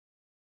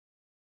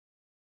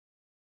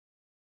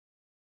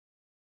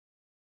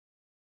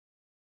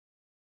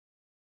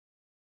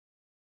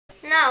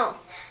No.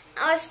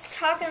 I was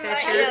talking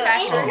about your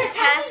password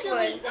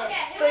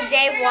for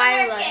Dave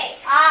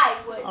Wireless.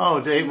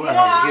 Oh, Dave Wireless,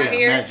 yeah,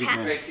 Here. Magic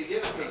Man. Gracie,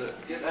 give it to the.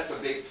 That's a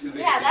big, too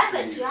big. Yeah, that's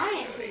piece a for you.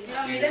 giant piece. You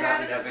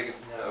don't need that big.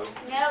 No.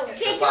 No.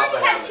 Jake, you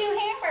already have 2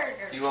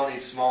 hamburgers. You all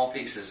need small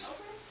pieces.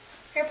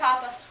 Here,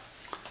 Papa.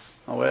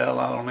 Oh, well,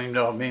 I don't even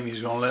know if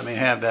Mimi's going to let me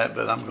have that,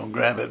 but I'm going to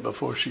grab it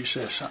before she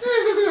says something.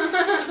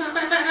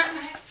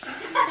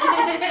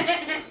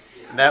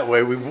 That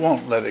way we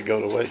won't let it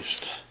go to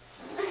waste.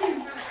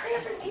 Well,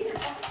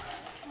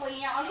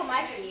 you know, Uncle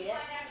Mike could eat it.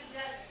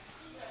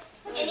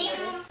 And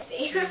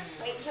even...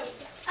 Wait until...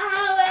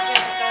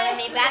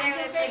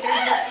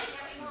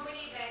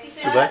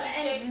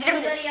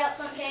 Everybody else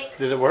want cake?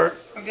 Did it work?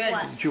 We're good.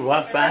 Did you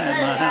Wi-Fi in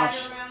my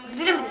house?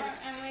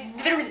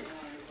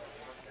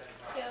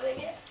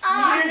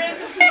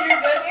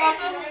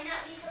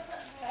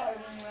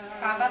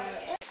 Papa?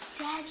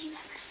 Dad, you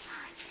never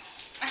signed it.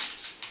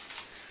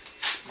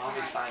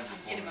 Mommy signs it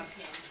Get him for a me.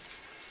 pen.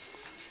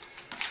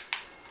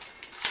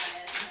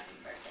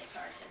 Birthday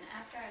cards, and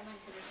after I went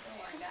to the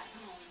store and got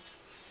home,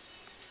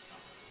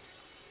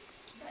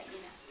 but you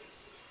know.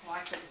 Well,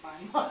 I couldn't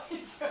find mine,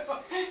 so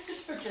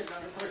just forget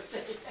about a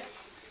birthday.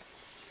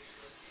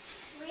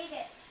 Read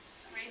it.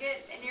 Read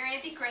it. And your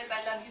Auntie Chris,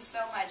 I love you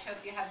so much.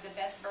 Hope you have the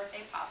best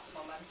birthday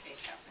possible. Love you.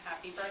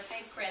 Happy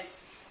birthday, Chris.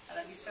 I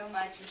love you so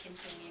much and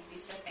continue to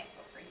be so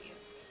thankful for you.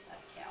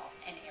 Love Cal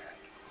and Eric.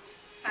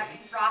 Happy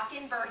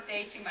rockin'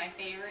 birthday to my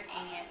favorite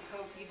aunt.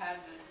 Hope you have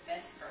the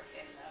best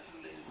birthday. Love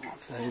you.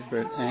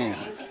 Favorite aunt.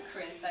 Auntie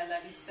Chris, I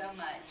love you so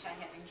much. I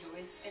have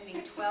enjoyed spending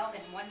 12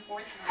 and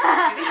 1/4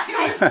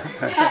 years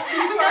with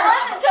you. No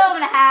one's 12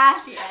 and a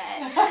half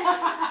yet.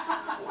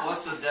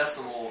 What's the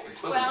decimal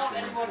 12 equivalent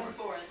and to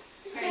 1/4.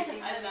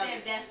 Crazy. I love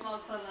it. Decimal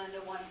equivalent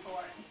to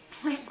 1/4.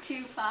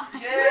 0.25.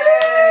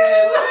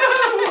 Yay!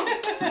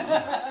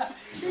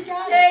 She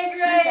got Yay, it.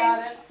 Grace. She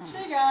got it.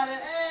 She got it.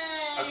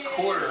 A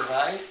quarter,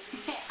 right?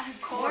 A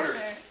quarter.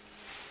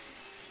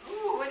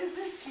 Ooh, what is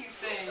this cute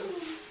thing?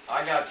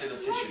 I got you the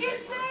Look tissue at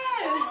paper. this!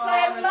 Oh,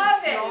 I it's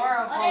love it!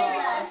 adorable. What is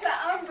that? It's an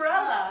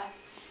umbrella.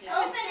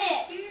 Open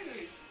it.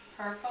 Cute.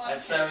 Purple. That's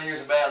 7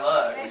 years of bad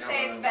luck. They We don't say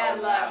want it's to bad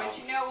know luck, the but house.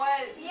 you know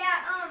what?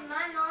 Yeah,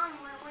 my mom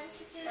went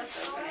to the Let's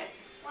store. open it.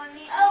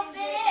 Open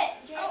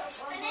it.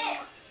 Open it.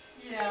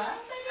 Yeah.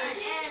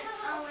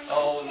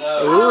 Oh no.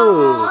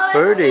 Ooh,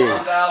 pretty.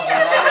 2019.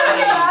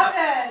 I love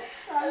it.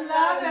 I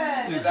love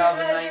it.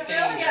 2019 is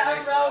your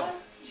next level.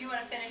 Do you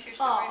want to finish your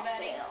story,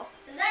 buddy?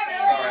 Is that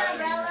really an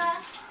umbrella?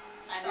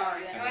 I know.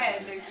 Go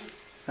ahead, Dookie.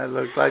 That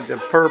looks like the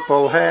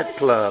Purple Hat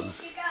Club.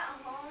 She got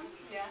home.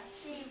 Yeah.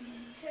 She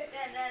took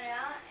that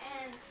out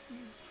and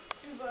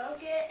she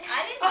broke it.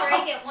 I didn't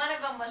break it. One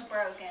of them was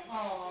broken.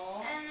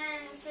 Oh. And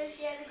then so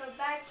she had to go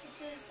back to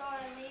the store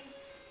and leave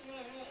me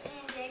and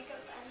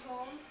Jacob at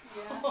home.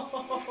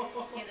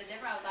 Get a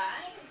different one. I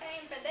ain't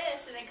paying for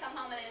this, and they come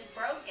home and it's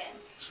broken.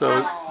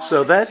 So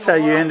that's how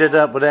you ended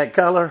up with that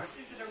color? Is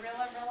it a real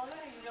umbrella?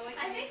 You really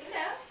I think so.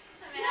 I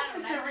mean, Yes, I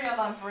don't it's a know. real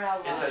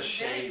umbrella. It's a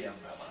shade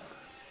umbrella.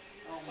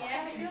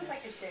 Yeah, it feels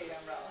like a shade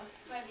umbrella.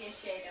 Might be a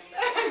shade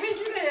umbrella. I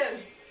think it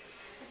is.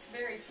 It's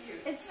very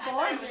cute. It's I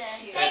thought it was gorgeous.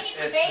 cute. Take it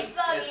to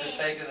baseball It's to games.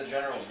 take to the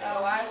general's game.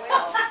 Oh, I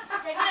will.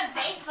 Take it to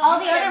baseball. All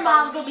the other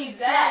moms will be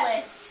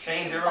jealous.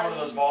 Change every one of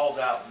those balls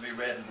out to be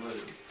red and blue.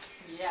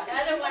 Yeah. The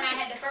other one I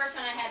had, the first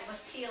one I had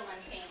was teal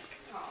and pink.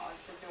 Oh,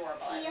 it's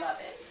adorable. I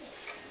love it.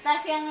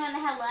 That's the only one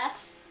that had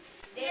left.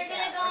 You're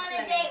gonna go on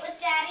a date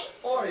with Daddy?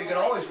 Or you can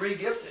always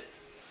re-gift it.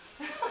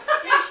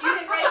 Yes, you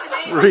didn't write the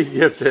name.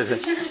 Re-gifted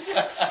it.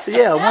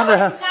 Yeah,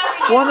 wonder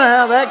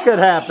how that could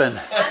happen. I'm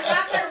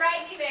not going to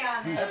write anything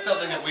on this. That's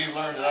something that we've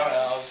learned in our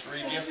house.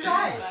 Re-gifting.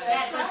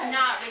 That was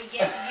not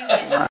re-gifted. You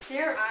can.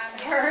 Here,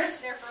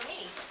 Hers, they're for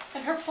me.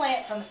 and her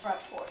plants on the front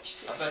porch,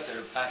 too. I bet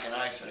they're packing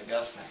ice at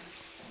Augusta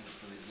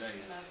for these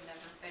days. Love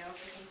never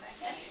fails.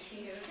 That's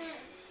cute.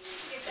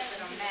 Get that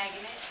little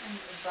magnet.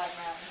 Right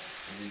around.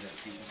 These are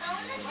people I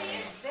wanna who see What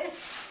is this?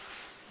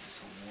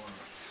 It's so warm.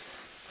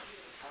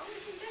 Oh,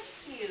 isn't this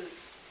cute?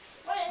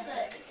 What is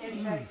it?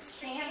 It's a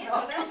candle.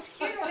 Oh, that's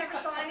cute. I never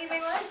saw anything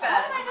like Oh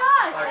that. my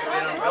gosh.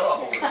 Like an umbrella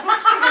holder.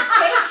 Looks like a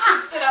cake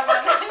should sit up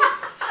on it.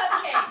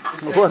 Okay.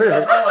 What is it?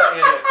 Umbrella in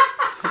it.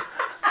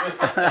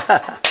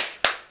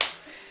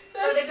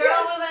 For the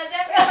girl who has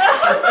everything.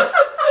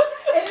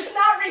 And it's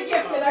not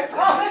re-gifted, I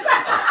promise.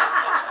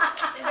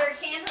 Is there a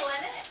candle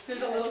in it?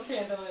 There's a little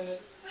candle in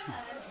it. Oh,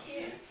 that's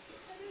cute.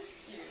 That is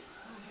cute.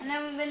 And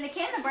then when the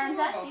candle burns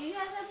out, you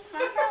guys have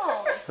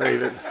control.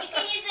 Save it. We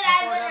can use it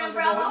as an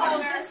umbrella What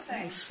is holder. this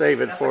thing?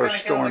 Save it for a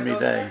stormy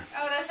day.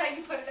 Oh, that's how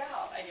you put it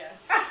out, I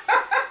guess.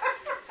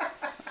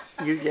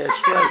 You guess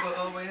Put right. it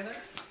all the way in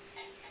there?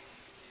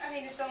 I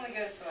mean, it only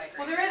goes to like.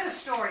 Well, there is a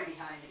story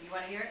behind it. You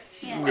want to hear it?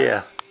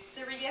 Yeah. Is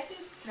it re-gifted?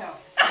 No,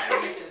 it's not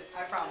re-gifted.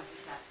 I promise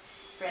it's not.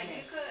 It's brand new.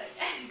 You could.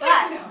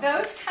 But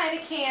those kind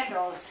of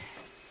candles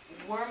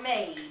were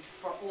made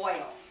for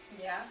oil.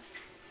 Yeah.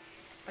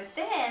 But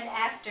then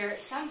after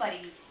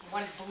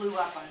one blew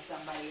up on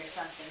somebody or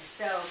something,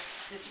 so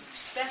this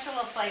special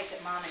little place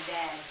that Mom and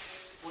Dad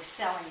were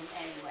selling them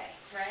anyway.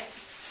 Right.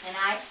 And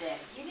I said,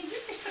 you know, you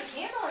just put a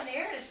candle in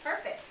there and it's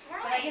perfect.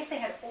 But I guess they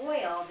had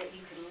oil that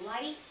you could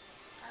light.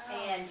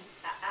 And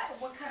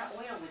what kind of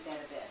oil would that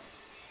have been?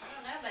 I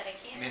don't know, but I I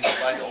can't. mean,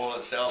 it's like the oil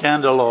itself.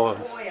 Candle oil.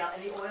 Oil,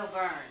 and the oil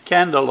burned.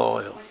 Candle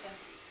oil.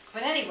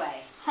 But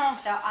anyway,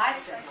 so I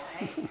said, well,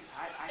 hey,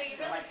 I So you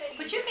still really like, could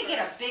but use you it could for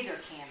get a bigger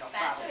candle,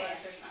 probably.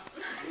 Spatulas or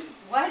something.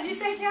 What did you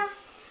say, Cal?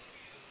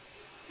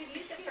 You could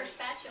use it for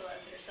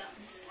spatulas or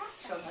something.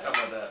 How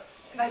about that?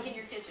 Like in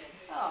your kitchen.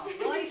 Oh,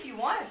 well, if you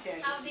wanted to.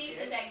 How deep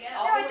does that go?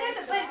 No, it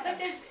doesn't. But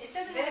it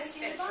doesn't have This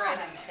anything to fits the right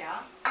bottom, in there.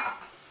 Cal.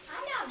 I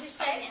know, I'm just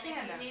saying if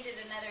Yeah, you no. needed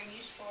another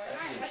use for it.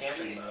 That's a That's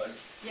camping cute. mug.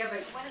 Yeah,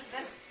 but What is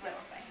this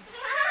little thing?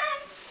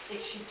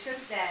 if she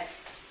took that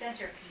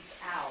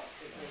centerpiece out,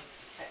 it would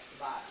touch the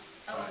bottom.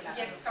 Oh, It's not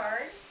gift gonna-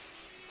 card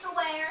To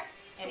wear.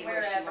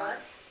 Anywhere she wherever.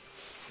 wants.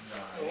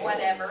 No.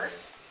 Whatever.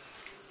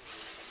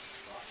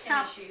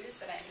 Tennis shoes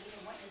that I need.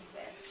 And what is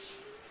this?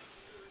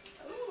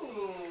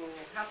 Ooh,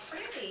 how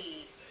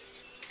pretty.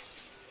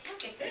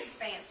 Look at this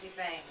fancy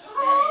thing.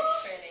 That is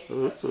pretty.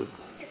 Ooh.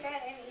 Look at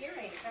that, and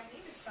earrings. I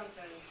needed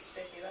something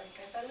spiffy like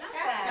this. I love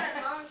That's that.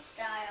 my mom's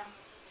style.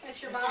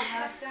 That's your mom's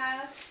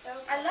style.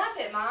 I love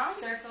it, Mom.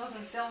 Circles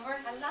and silver.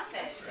 I love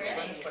it. It's Let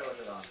pretty. us play with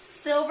it on.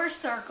 Silver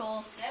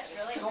circles. That's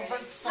really Silver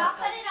pretty. I'll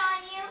put it on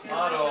you. Goes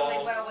Model.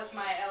 really well with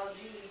my LG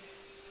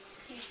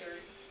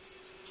t-shirt.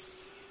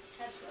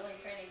 That's really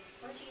pretty.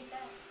 Where'd you get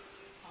that?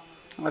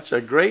 That's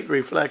a great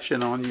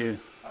reflection on you.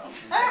 I don't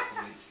see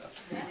obsolete stuff.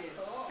 That's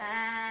cool.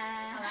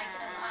 I like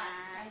it a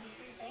lot.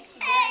 Thank you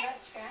very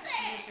much, guys.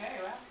 You're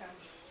very welcome.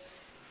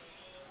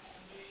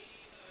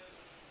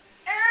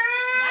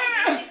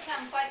 Might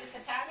become quite the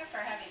photographer,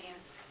 haven't you?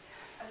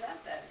 I love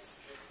those.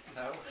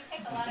 No. You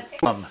take a lot of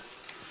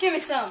pictures. Give me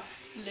some.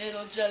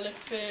 Little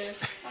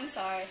jellyfish. I'm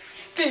sorry.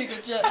 Bigger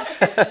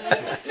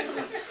jellyfish.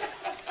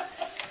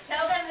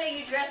 Tell them who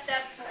you dressed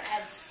up for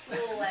at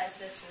school as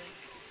this week.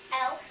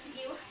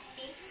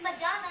 L-U-E.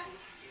 Madonna.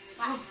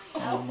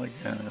 Oh my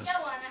goodness.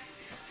 Joanna.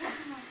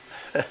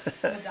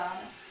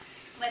 Madonna.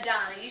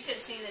 Madonna, you should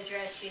have seen the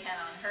dress she had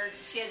on.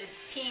 She had a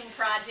team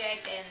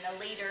project, and the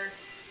leader,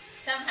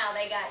 somehow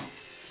they got,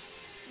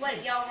 what,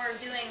 y'all were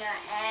doing an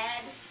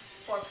ad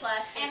for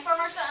plastic?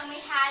 Infomercial, and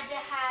we had to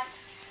have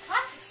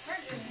plastic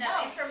surgery. No,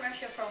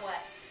 infomercial for what?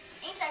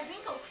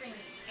 Anti-wrinkle cream.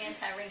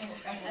 Anti-wrinkle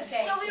cream.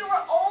 Okay. So we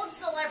were old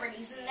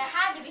celebrities, and there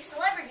had to be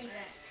celebrities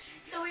in it.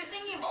 So we were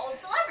thinking of old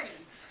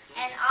celebrities.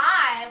 And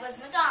I was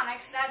Madonna,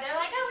 because they're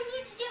like, oh, we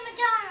need to do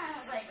Madonna. And I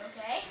was like,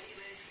 okay.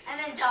 And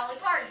then Dolly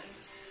Parton.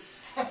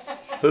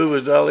 Who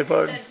was Dolly So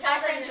Parton? tell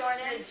them Reverend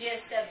Jordan. the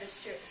gist of the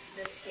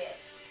skit.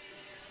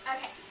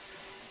 Okay.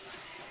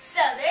 So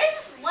there's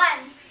this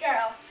one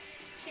girl.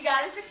 She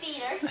got in for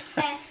theater,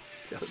 and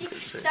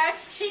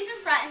she's in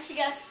front, and she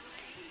goes,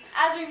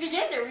 as we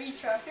begin to reach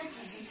our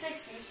 50s and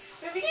 60s,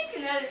 we begin to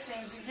notice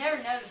things we've never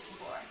noticed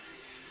before.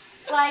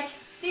 Like,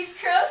 these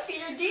crow's feet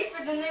are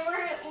deeper than they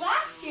were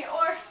last year,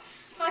 or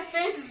my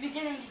face is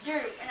beginning to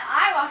droop. And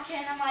I walk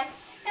in, I'm like,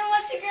 and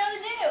what's a girl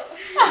to do?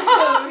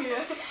 Oh,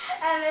 yeah.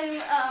 And then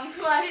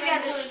my She's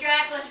got friend the goes,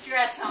 strapless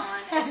dress on,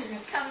 and she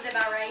comes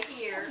about right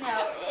here. no,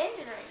 it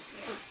ended right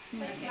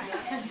here.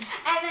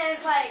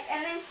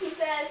 And then she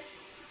says,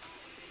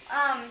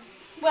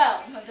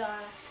 well,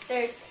 Madonna,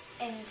 there's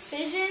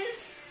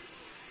incisions,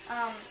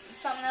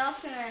 something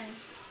else, and then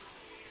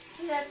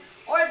she said,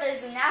 or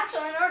there's a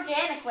natural and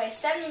organic way,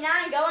 79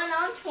 going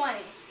on 20.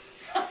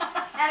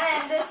 And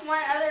then this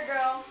one other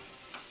girl,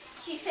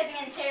 she's sitting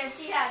in a chair, and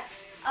she had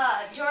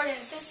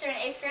Jordan's sister in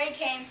 8th grade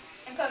came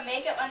and put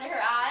makeup under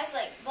her eyes,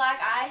 like black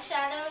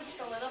eyeshadow,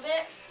 just a little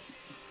bit,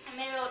 and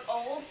made her look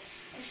old.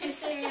 And she was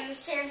sitting in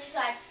this chair, and she's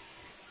like,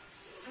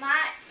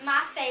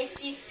 my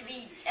face used to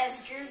be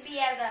as droopy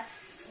as a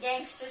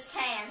gangster's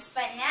pants,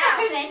 but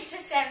now, thanks to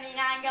 79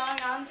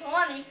 going on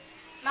 20,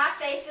 my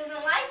face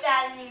isn't like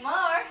that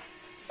anymore.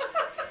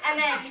 And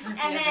then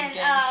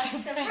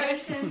the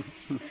person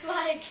is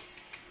like,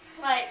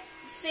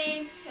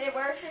 see, it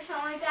works or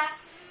something like that.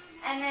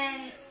 And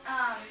then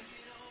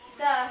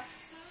the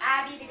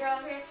Abby, the girl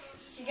over here,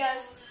 she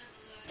goes,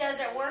 does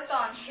it work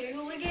on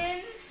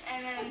hooligans?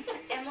 And then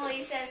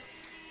Emily says,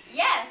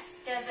 yes.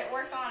 Does it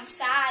work on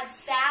side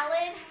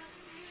salad?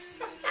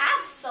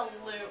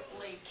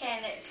 Absolutely.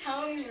 Can it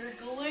tone your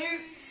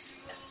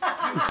glutes?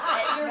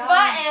 Your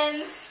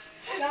buttons.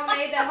 Y'all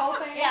made that whole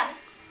thing? Yeah.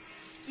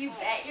 You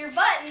bet your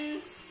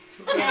buttons.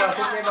 Who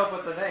came up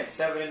with the name?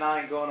 79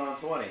 going on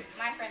 20.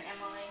 My friend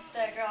Emily,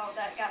 the girl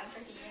that got in for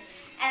theater.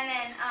 And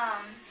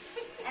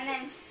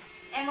then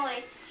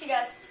Emily, she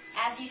goes,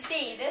 as you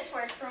see, this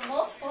works for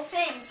multiple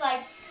things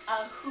like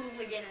a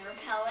hooligan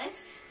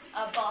repellent,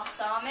 a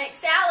balsamic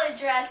salad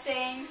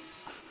dressing,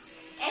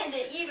 and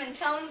it even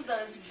tones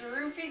those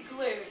droopy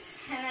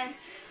glutes. And then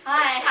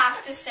I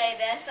have to say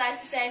this, I have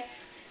to say,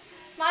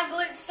 my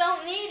glutes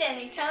don't need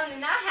any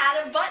toning. I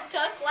had a butt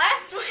tuck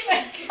last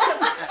week.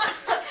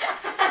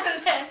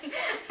 and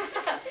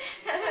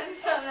then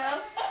something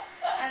else.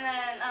 And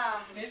then,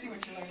 Amazing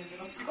what you learned in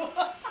middle school.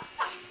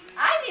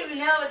 I didn't even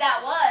know what that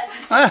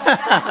was.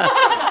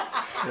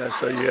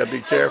 That's why you gotta be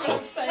careful.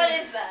 What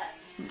is that?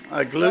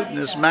 A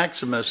glutinous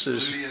maximus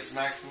is. Gluteus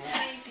maximus.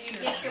 That means you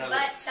get your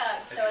butt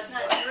tucked so it's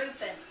not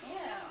drooping.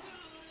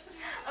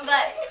 Yeah.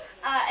 But,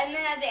 and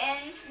then at the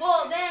end,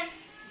 well then,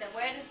 Then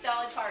where does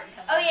Dolly Parton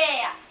come oh in?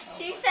 yeah.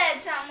 She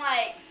said something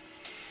like,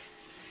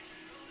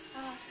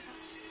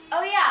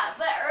 oh yeah,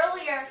 but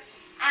earlier,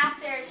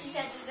 after she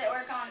said, does it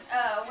work on,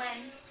 when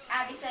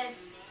Abby said,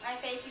 my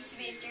face used to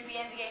be as droopy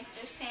as a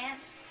gangster's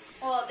pants,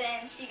 well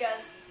then she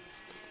goes,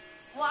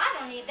 well I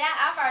don't need that,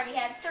 I've already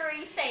had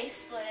 3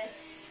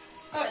 facelifts.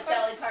 But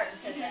Dolly Parton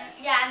said that.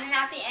 Yeah, and then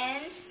at the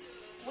end,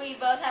 we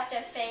both have to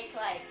fake,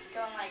 like,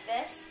 going like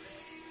this.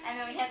 And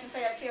then we have to put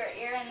it up to her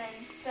ear, and then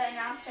the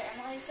announcer,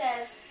 Emily,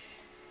 says,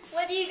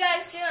 what are you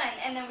guys doing?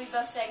 And then we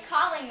both said,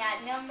 calling that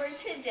number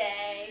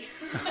today.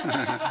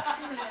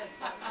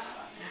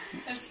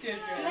 That's good,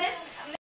 Chris. Miss